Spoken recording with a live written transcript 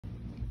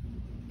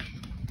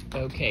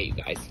Okay, you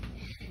guys.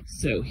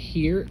 So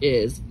here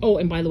is, oh,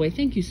 and by the way,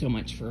 thank you so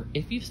much for,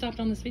 if you've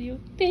stopped on this video,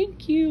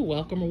 thank you.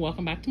 Welcome or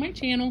welcome back to my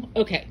channel.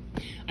 Okay,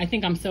 I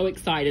think I'm so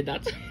excited.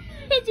 That's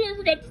why I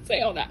forgot to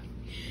say all that.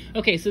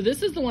 Okay, so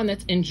this is the one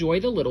that's Enjoy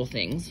the Little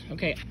Things.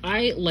 Okay,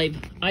 I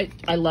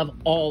love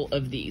all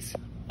of these,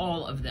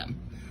 all of them.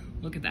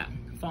 Look at that,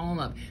 fall in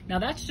love. Now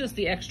that's just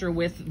the extra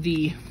with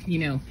the, you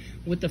know,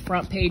 with the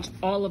front page.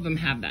 All of them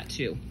have that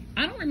too.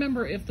 I don't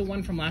remember if the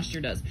one from last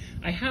year does.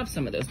 I have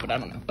some of those, but I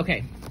don't know.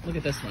 Okay, look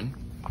at this one.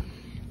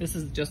 This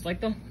is just like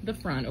the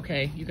front.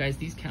 Okay, you guys,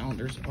 these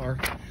calendars are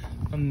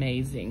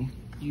amazing.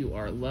 You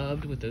are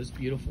loved with those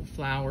beautiful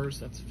flowers.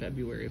 That's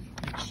February of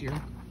next year.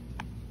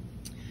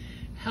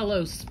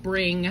 Hello,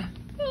 spring.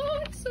 Oh,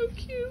 it's so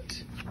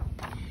cute.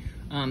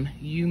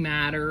 You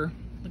matter.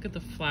 Look at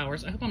the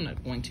flowers. I hope I'm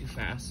not going too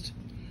fast.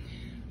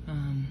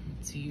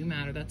 Let's see, you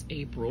matter. That's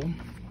April.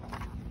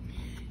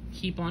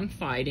 Keep on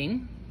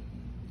fighting.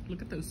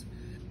 Look at those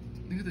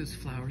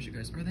flowers, you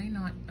guys. Are they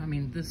not, I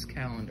mean, this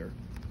calendar,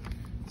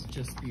 it's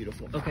just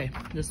beautiful. Okay,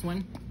 this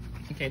one.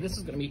 Okay, this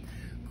is gonna be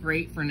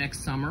great for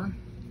next summer.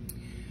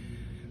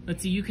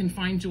 Let's see, you can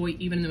find joy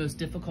even in the most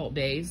difficult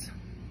days.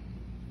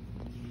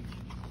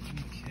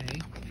 Okay,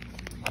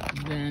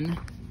 then,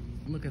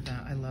 look at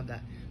that, I love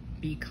that.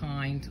 Be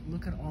kind,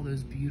 look at all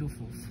those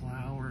beautiful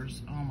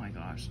flowers. Oh my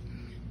gosh,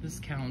 this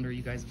calendar,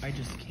 you guys, I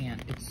just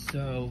can't. It's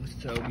so,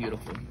 so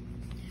beautiful.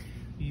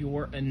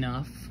 You're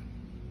enough.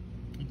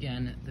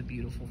 Again, the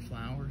beautiful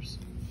flowers.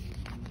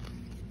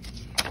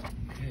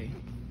 Okay.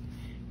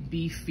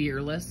 Be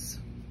fearless.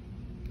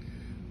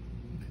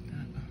 Look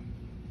at that.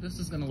 This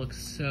is gonna look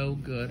so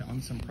good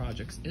on some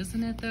projects,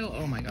 isn't it though?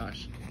 Oh my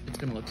gosh, it's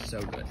gonna look so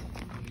good.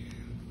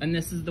 And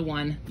this is the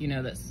one, you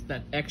know,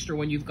 that extra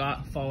one you've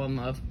got, Fall in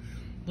Love.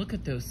 Look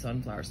at those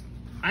sunflowers.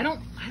 I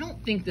don't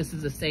think this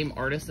is the same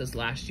artist as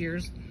last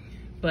year's,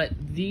 but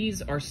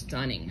these are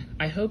stunning.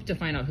 I hope to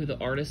find out who the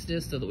artist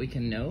is so that we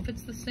can know if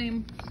it's the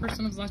same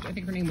person as last year. I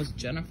think her name was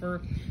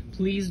Jennifer.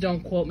 Please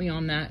don't quote me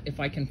on that. If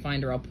I can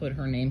find her, I'll put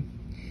her name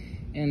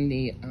in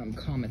the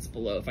comments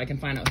below. If I can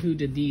find out who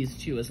did these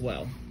two as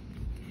well.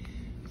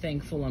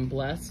 Thankful and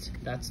Blessed,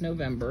 that's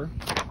November.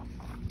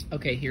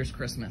 Okay, here's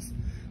Christmas.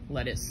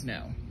 Let It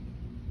Snow.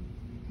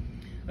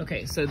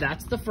 Okay, so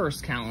that's the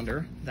first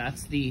calendar.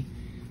 That's the,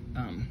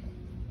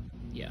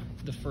 yeah,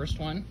 the first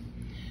one.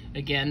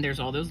 Again, there's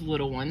all those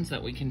little ones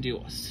that we can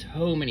do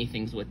so many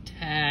things with,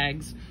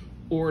 tags,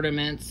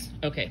 ornaments.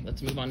 Okay,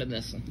 let's move on to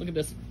this one. Look at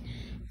this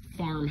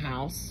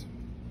farmhouse.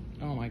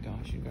 Oh my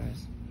gosh, you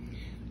guys.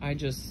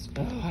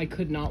 I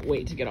could not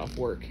wait to get off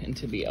work and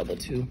to be able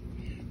to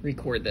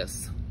record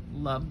this.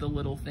 Love the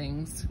little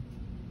things.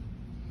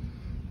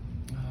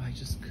 Oh, I'm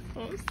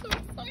so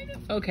excited.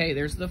 Okay,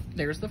 there's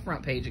the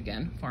front page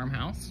again,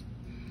 farmhouse.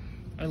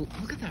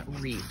 Look at that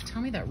reef.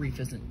 Tell me that reef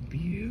isn't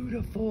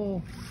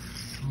beautiful.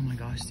 Oh my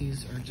gosh,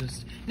 these are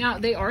just, now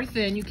they are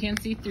thin, you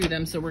can't see through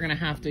them, so we're gonna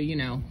have to, you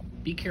know,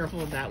 be careful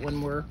of that when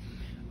we're,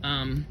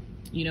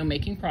 you know,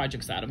 making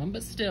projects out of them,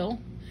 but still,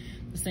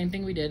 the same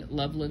thing we did,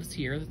 Love Lives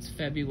Here, that's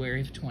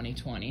February of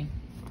 2020.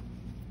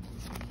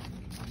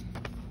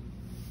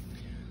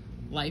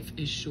 Life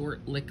is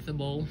Short, Lick the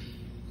Bowl.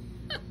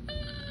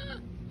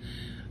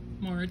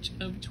 March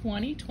of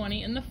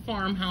 2020 in the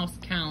farmhouse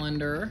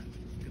calendar.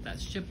 Look at that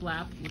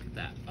shiplap, look at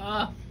that.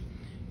 Oh,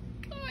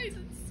 guys,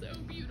 it's so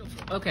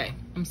beautiful. Okay,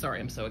 I'm sorry,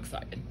 I'm so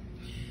excited.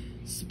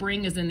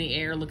 Spring is in the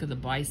air. Look at the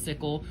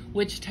bicycle,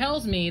 which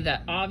tells me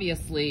that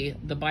obviously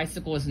the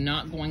bicycle is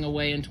not going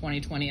away in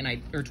 2020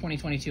 or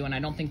 2022, and I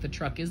don't think the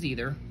truck is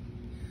either.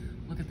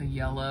 Look at the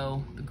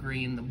yellow, the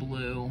green, the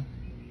blue.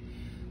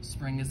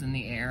 Spring is in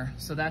the air.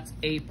 So that's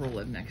April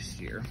of next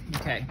year.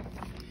 Okay,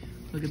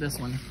 look at this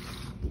one.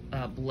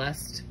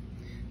 Blessed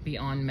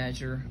Beyond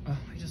Measure. Oh,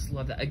 I just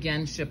love that.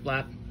 Again,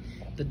 shiplap,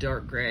 the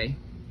dark gray.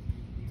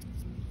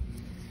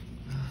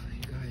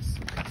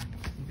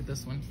 Look at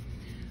this one.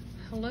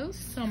 Hello,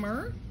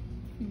 Summer.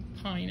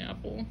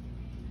 Pineapple.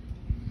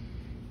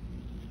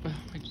 Oh,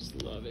 I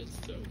just love it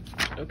so.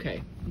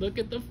 Okay, look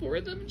at the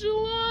 4th of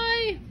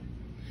July.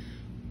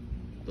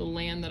 The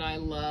land that I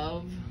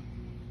love.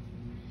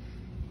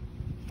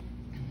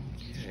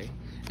 Okay.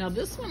 Now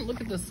this one,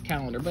 look at this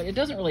calendar, but it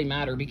doesn't really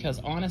matter because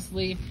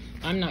honestly,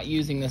 I'm not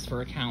using this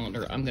for a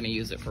calendar. I'm gonna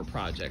use it for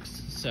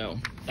projects. So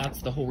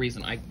that's the whole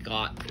reason I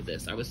got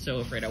this. I was so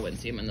afraid I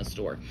wouldn't see them in the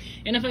store.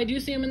 And if I do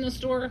see them in the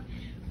store,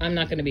 I'm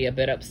not gonna be a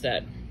bit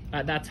upset.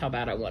 That's how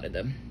bad I wanted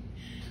them.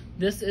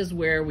 This is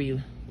where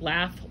we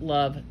laugh,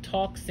 love,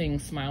 talk, sing,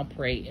 smile,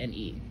 pray, and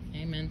eat.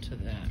 Amen to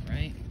that,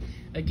 right?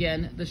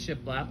 Again, the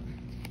shiplap.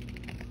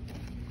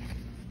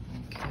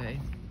 Okay.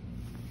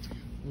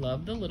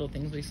 Love the little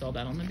things. We saw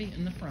that on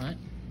in the front.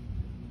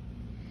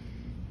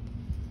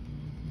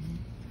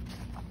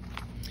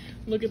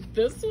 Look at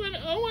this one.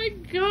 Oh my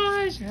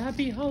gosh.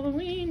 Happy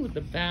Halloween with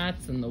the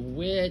bats and the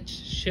witch.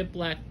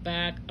 Shiplap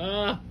back.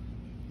 Ah.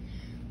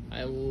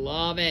 I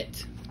love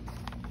it.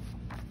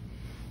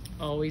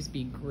 Always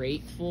be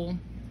grateful.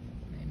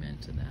 Amen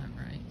to that,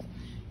 right?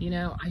 You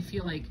know, I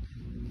feel like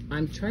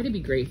I'm trying to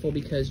be grateful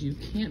because you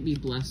can't be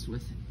blessed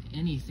with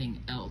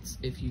anything else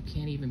if you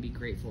can't even be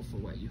grateful for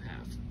what you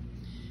have.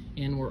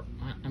 And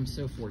I'm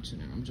so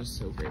fortunate. I'm just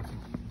so grateful.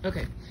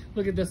 Okay,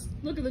 look at this.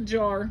 Look at the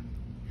jar.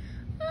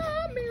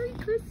 Ah, Merry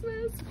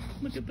Christmas.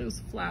 Look at those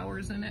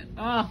flowers in it.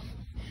 Ah,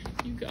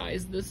 you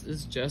guys, this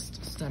is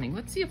just stunning.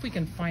 Let's see if we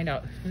can find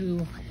out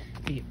who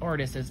the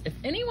artist is. If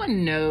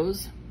anyone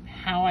knows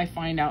how I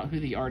find out who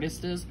the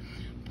artist is,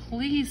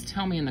 please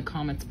tell me in the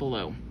comments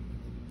below.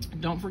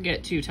 Don't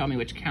forget to tell me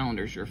which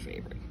calendar is your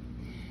favorite.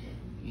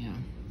 Yeah,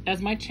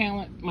 as my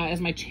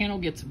channel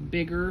gets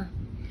bigger,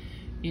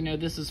 you know,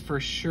 this is for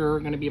sure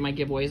going to be my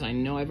giveaways. I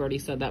know I've already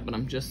said that, but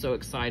I'm just so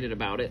excited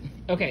about it.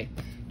 Okay,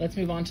 let's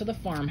move on to the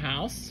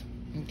farmhouse.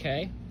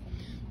 Okay,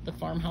 the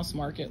farmhouse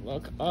market.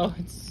 Look, oh,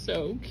 it's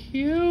so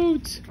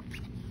cute.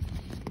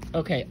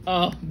 Okay,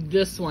 oh,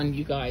 this one,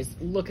 you guys,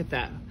 look at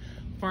that.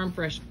 Farm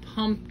fresh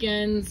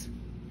pumpkins.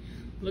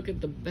 Look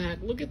at the back.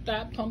 Look at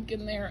that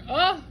pumpkin there.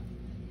 Oh,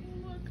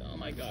 look, oh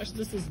my gosh,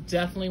 this is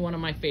definitely one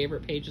of my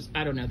favorite pages.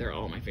 I don't know, they're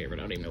all my favorite.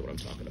 I don't even know what I'm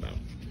talking about.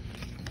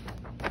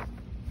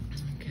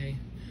 Okay,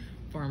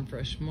 Farm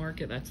Fresh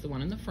Market, that's the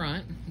one in the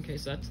front. Okay,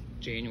 so that's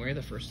January,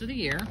 the first of the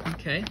year.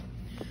 Okay,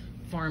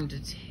 Farm to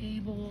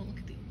Table, look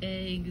at the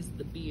eggs,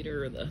 the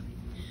beater, the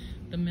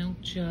milk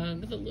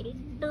jug, the little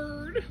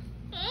bird.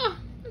 Oh,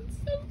 it's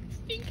so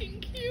stinking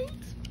cute.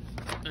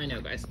 I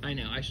know, guys, I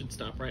know, I should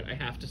stop, right? I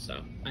have to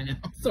stop, I know,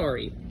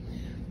 sorry.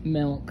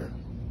 Milk,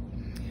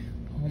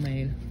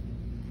 homemade.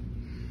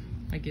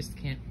 I just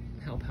can't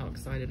help how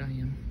excited I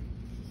am.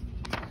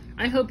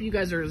 I hope you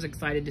guys are as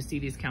excited to see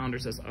these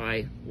calendars as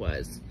I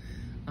was,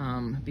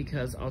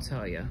 because I'll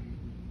tell you,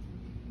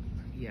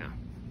 yeah,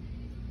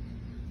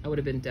 I would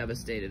have been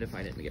devastated if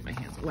I didn't get my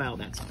hands. Well,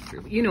 that's not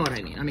true, but you know what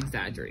I mean. I'm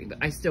exaggerating, but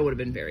I still would have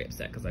been very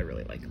upset because I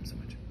really like them so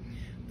much.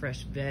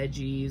 Fresh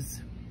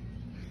veggies.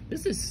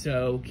 This is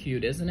so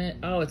cute, isn't it?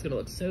 Oh, it's gonna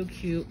look so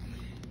cute,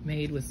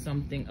 made with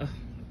something. Oh,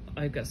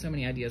 I've got so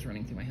many ideas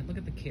running through my head. Look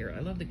at the carrot.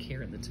 I love the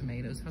carrot and the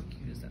tomatoes. How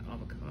cute is that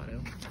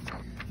avocado?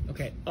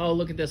 Okay, oh,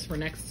 look at this for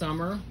next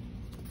summer.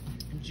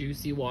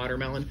 Juicy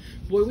watermelon.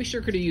 Boy, we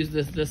sure could have used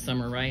this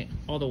summer, right?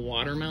 All the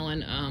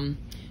watermelon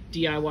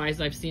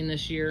DIYs I've seen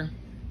this year.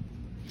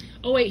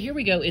 Oh wait, here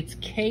we go. It's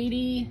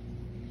Katie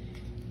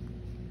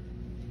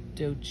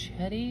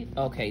Doucette.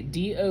 Okay,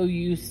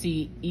 D-O-U-C-E-T-T-E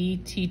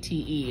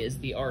is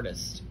the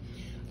artist.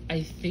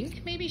 I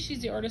think maybe she's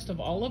the artist of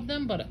all of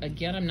them, but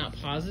again, I'm not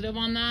positive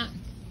on that.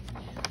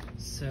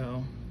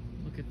 So,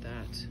 look at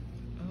that.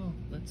 Oh,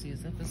 let's see,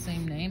 is that the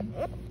same name?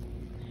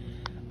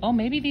 Oh,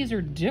 maybe these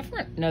are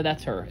different. No,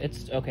 that's her.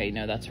 It's, okay,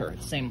 no, that's her.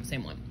 It's same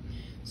one.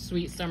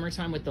 Sweet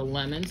Summertime with the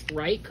lemons,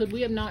 right? Could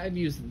we have not have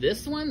used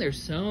this one? There's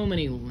so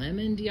many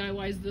lemon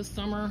DIYs this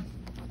summer.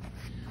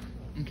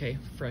 Okay,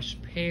 fresh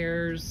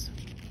pears.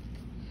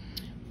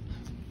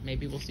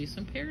 Maybe we'll see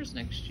some pears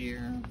next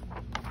year.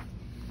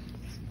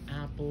 Some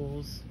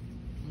apples.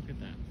 Look at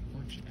that,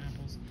 orchard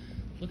apples.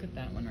 Look at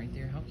that one right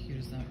there. How cute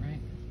is that, right?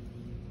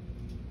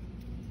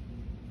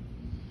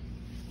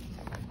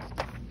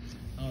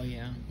 Oh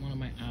yeah, one of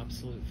my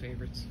absolute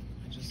favorites.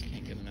 I just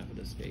can't get enough of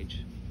this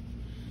page.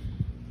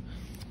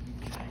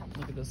 Okay,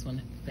 look at this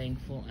one,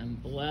 Thankful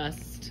and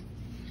Blessed.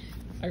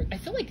 I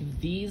feel like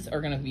these are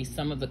gonna be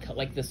some of the,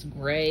 like this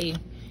gray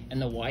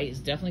and the white is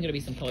definitely gonna be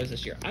some colors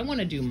this year. I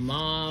wanna do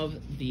mauve,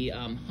 the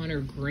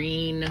hunter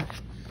green.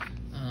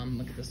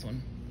 Look at this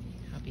one,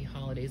 Happy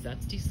Holidays,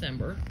 that's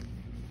December.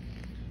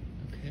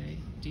 Okay,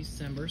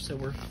 December, so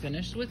we're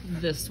finished with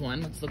this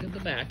one. Let's look at the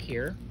back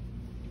here.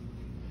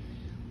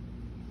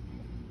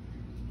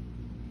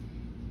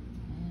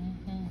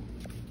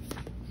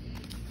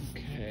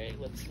 Okay,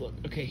 let's look.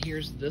 Okay,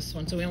 here's this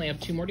one. So we only have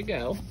 2 more to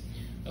go.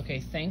 Okay,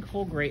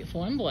 Thankful,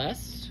 Grateful, and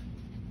Blessed.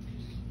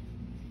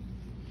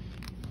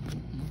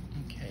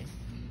 Okay,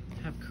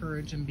 Have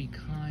Courage and Be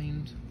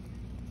Kind.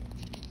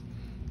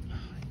 Oh,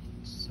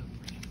 so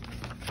pretty.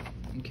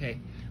 Okay,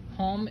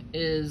 Home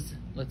is,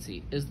 let's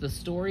see, is the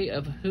story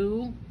of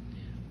who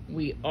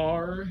we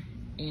are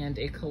and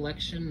a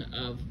collection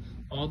of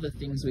all the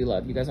things we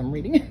love. You guys, I'm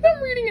reading it.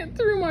 I'm reading it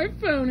through my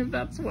phone, if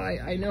that's why.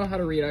 I know how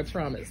to read, I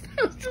promise.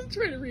 I was just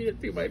trying to read it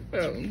through my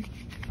phone.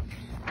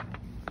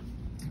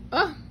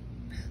 Oh,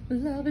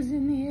 love is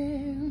in the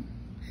air.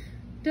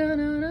 Da, da,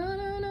 da,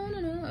 da,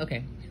 da, da.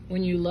 Okay,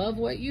 when you love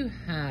what you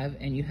have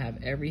and you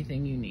have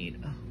everything you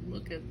need. Oh,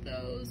 look at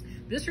those.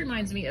 This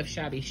reminds me of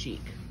Shabby Chic.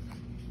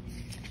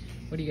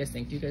 What do you guys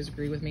think? Do you guys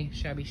agree with me?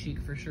 Shabby Chic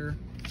for sure.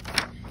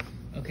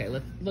 Okay,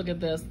 let's look at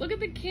this. Look at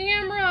the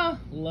camera.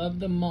 Love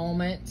the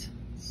moment.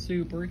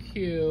 Super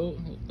cute.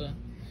 Look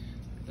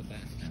at the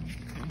back now.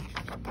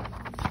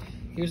 Okay.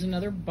 Here's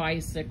another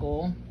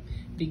bicycle.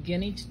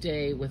 Begin each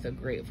day with a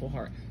grateful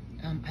heart.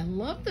 I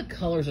love the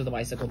colors of the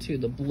bicycle too.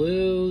 The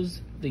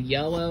blues, the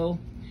yellow.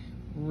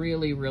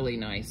 Really, really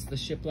nice. The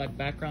shiplap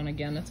background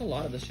again. That's a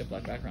lot of the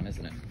shiplap background,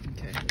 isn't it?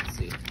 Okay, let's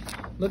see.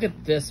 Look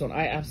at this one.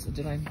 I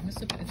absolutely, did I miss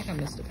a, I think I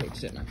missed a page,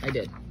 didn't I? I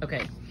did.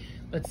 Okay.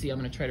 Let's see, I'm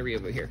gonna try to read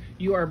over here.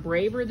 You are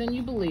braver than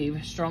you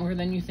believe, stronger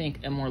than you think,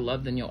 and more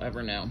loved than you'll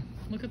ever know.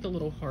 Look at the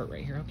little heart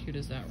right here. How cute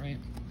is that, right?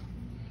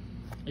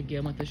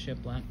 Again with the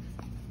shiplap.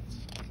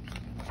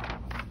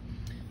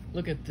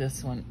 Look at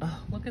this one.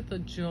 Oh, look at the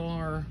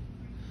jar.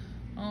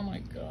 Oh my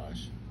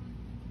gosh.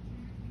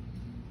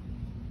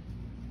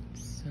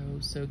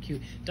 So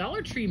cute.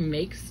 Dollar Tree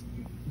makes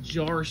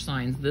jar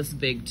signs this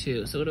big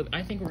too. So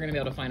I think we're gonna be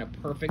able to find a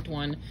perfect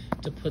one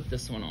to put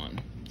this one on.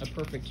 A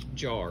perfect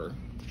jar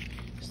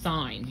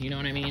sign, you know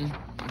what I mean?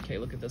 Okay,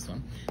 look at this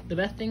one. The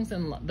best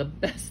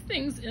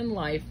things in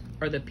life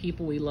are the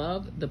people we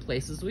love, the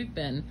places we've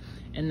been,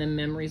 and the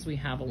memories we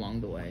have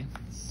along the way.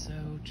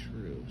 So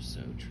true,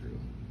 so true.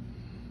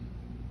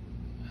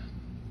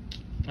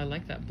 I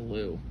like that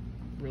blue.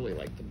 Really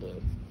like the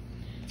blue.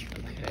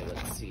 Okay,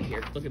 let's see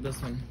here. Look at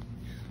this one.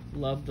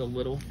 Love the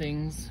little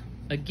things.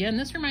 Again,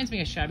 this reminds me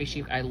of Shabby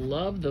Chic. I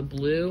love the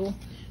blue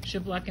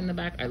shiplap in the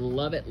back. I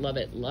love it, love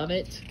it, love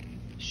it.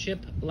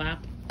 Shiplap.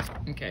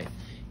 Okay,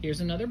 here's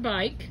another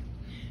bike.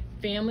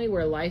 Family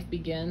where life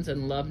begins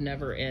and love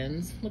never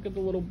ends. Look at the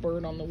little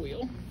bird on the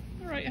wheel.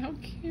 All right, how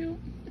cute.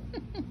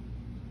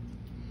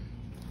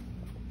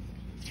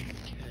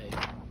 Okay.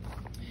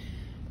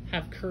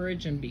 Have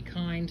courage and be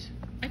kind.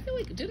 I feel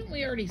like, didn't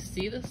we already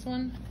see this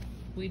one?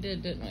 We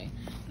did, didn't we?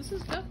 This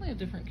is definitely a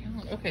different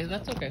calendar. Okay,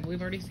 that's okay. We've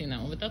already seen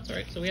that one, but that's all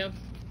right. So we have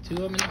 2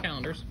 of them in the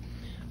calendars.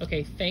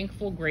 Okay,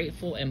 thankful,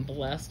 grateful, and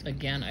blessed.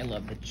 Again, I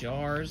love the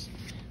jars.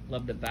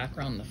 Love the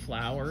background, the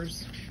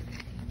flowers.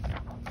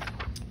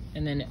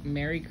 And then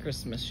Merry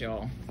Christmas,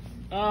 y'all.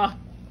 Ah,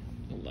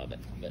 love it,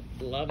 love it,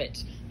 love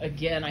it.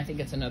 Again, I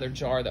think it's another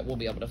jar that we'll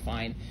be able to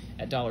find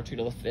at Dollar Tree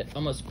to fit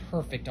almost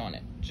perfect on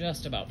it.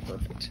 Just about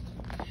perfect.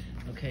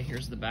 Okay,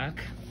 here's the back.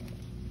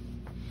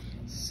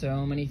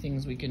 So many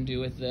things we can do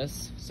with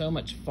this. So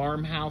much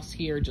farmhouse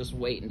here just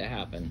waiting to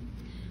happen.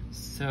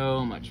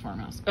 So much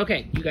farmhouse.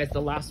 Okay, you guys,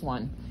 the last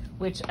one,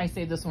 which I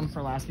saved this one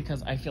for last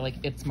because I feel like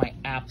it's my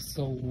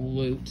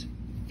absolute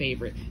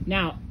favorite.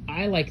 Now,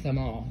 I like them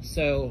all,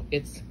 so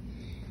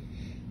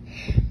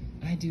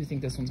I do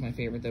think this one's my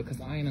favorite though, because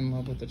I am in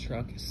love with the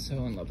truck. So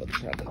in love with the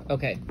truck.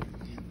 Okay,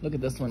 look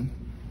at this one.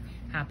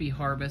 Happy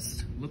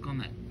Harvest. Look on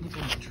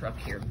the truck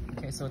here.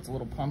 Okay, so it's a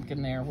little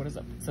pumpkin there. What is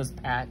it? It says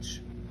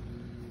Patch.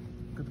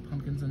 Look at the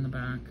pumpkins in the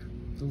back.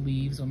 The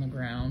leaves on the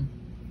ground.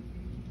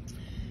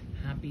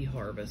 Happy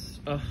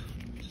Harvest. Oh,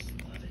 just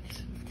love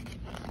it.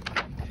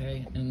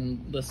 Okay,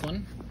 and this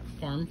one,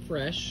 Farm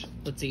Fresh.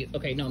 Let's see.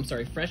 Okay, no, I'm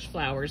sorry. Fresh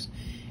flowers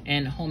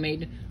and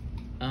homemade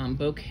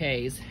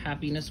bouquets.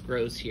 Happiness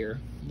grows here.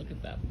 Look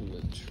at that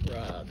blue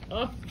truck.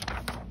 Oh,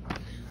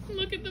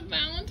 look at the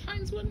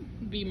Valentine's one.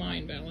 Be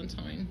mine,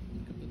 Valentine.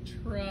 Look at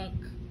the truck.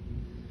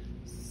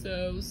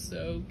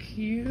 So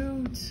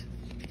cute.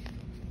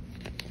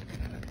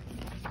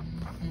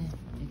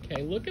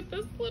 Okay, look at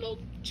this little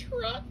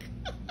truck.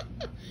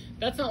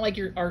 That's not like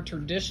our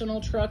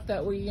traditional truck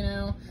that we,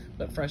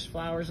 but fresh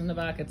flowers in the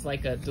back. It's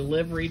like a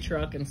delivery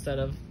truck instead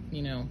of,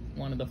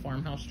 one of the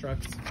farmhouse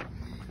trucks.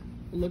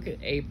 Look at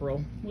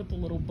April with the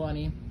little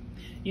bunny.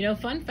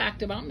 Fun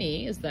fact about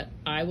me is that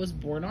I was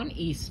born on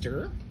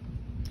Easter.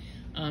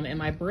 And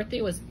my birthday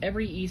was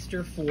every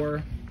Easter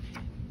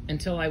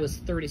until I was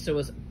 30. So it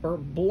was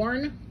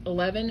born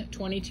 11,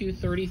 22,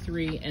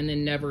 33, and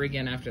then never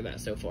again after that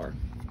so far.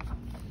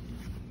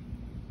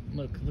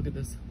 Look at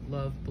this.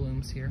 Love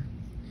blooms here.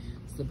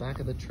 It's the back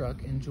of the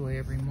truck. Enjoy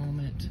every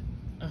moment.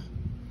 Oh,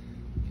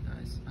 you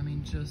guys, I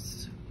mean,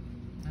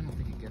 I don't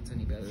think it gets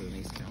any better than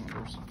these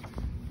calendars.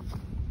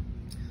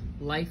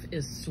 Life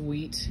is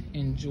sweet.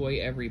 Enjoy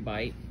every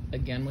bite.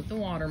 Again with the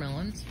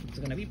watermelons. It's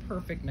gonna be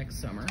perfect next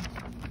summer.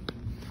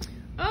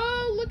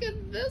 Oh, look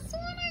at this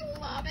one. I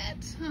love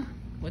it. Huh.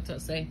 What's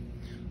that say?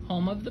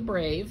 Home of the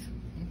brave.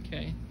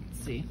 Okay,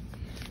 let's see.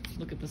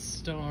 Look at the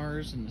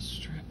stars and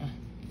the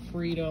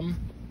freedom.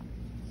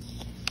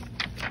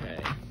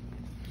 Okay.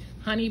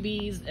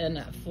 Honeybees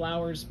and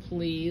flowers,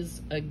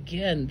 please.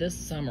 Again, this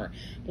summer.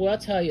 Well, I'll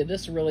tell you,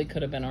 this really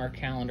could have been our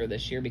calendar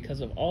this year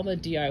because of all the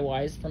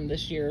DIYs from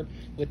this year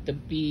with the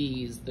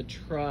bees, the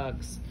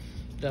trucks,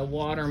 the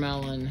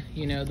watermelon,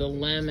 the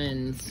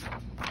lemons.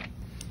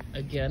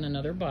 Again,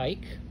 another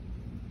bike.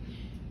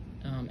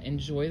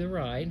 Enjoy the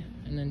ride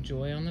and then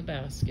joy on the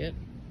basket.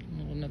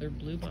 Another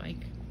blue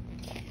bike.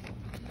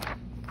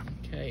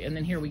 Okay, and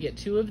then here we get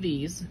 2 of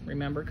these.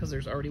 Remember, because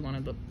there's already one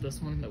of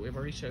this one that we've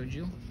already showed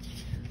you.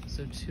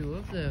 So 2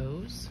 of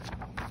those.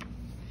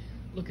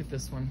 Look at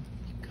this one.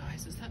 You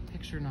guys, is that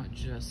picture not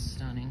just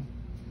stunning?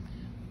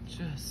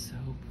 Just so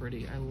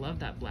pretty. I love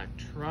that black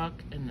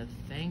truck and the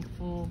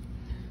thankful.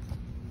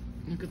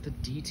 Look at the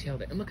detail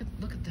there. And look at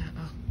that.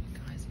 Oh, you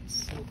guys,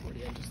 it's so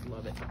pretty. I just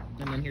love it.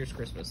 And then here's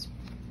Christmas.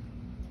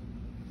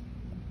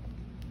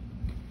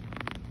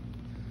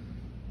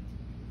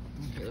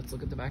 Okay, let's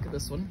look at the back of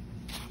this one.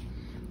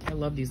 I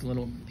love these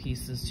little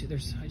pieces too.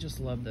 I just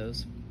love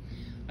those.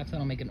 I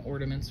plan on making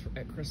ornaments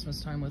at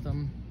Christmas time with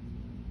them.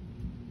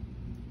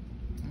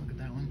 Look at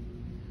that one.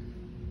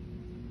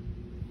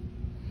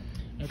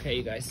 Okay,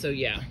 you guys, so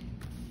yeah,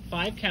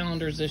 5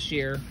 calendars this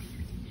year.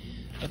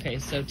 Okay,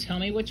 so tell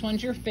me which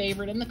one's your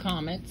favorite in the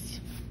comments.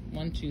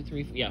 1, 2,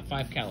 3, 4, yeah,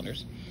 5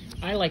 calendars.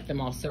 I like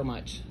them all so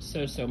much,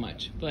 so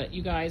much. But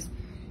you guys,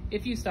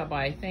 if you stop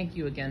by, thank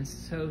you again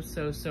so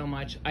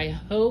much. I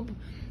hope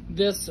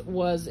this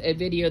was a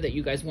video that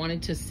you guys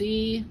wanted to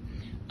see.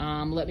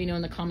 Let me know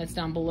in the comments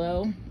down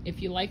below.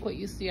 If you like what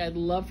you see, I'd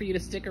love for you to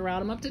stick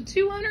around. I'm up to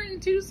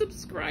 202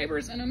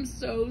 subscribers, and I'm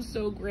so,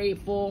 so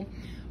grateful.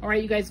 All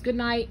right, you guys, good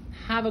night.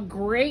 Have a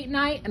great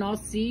night, and I'll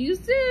see you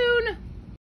soon.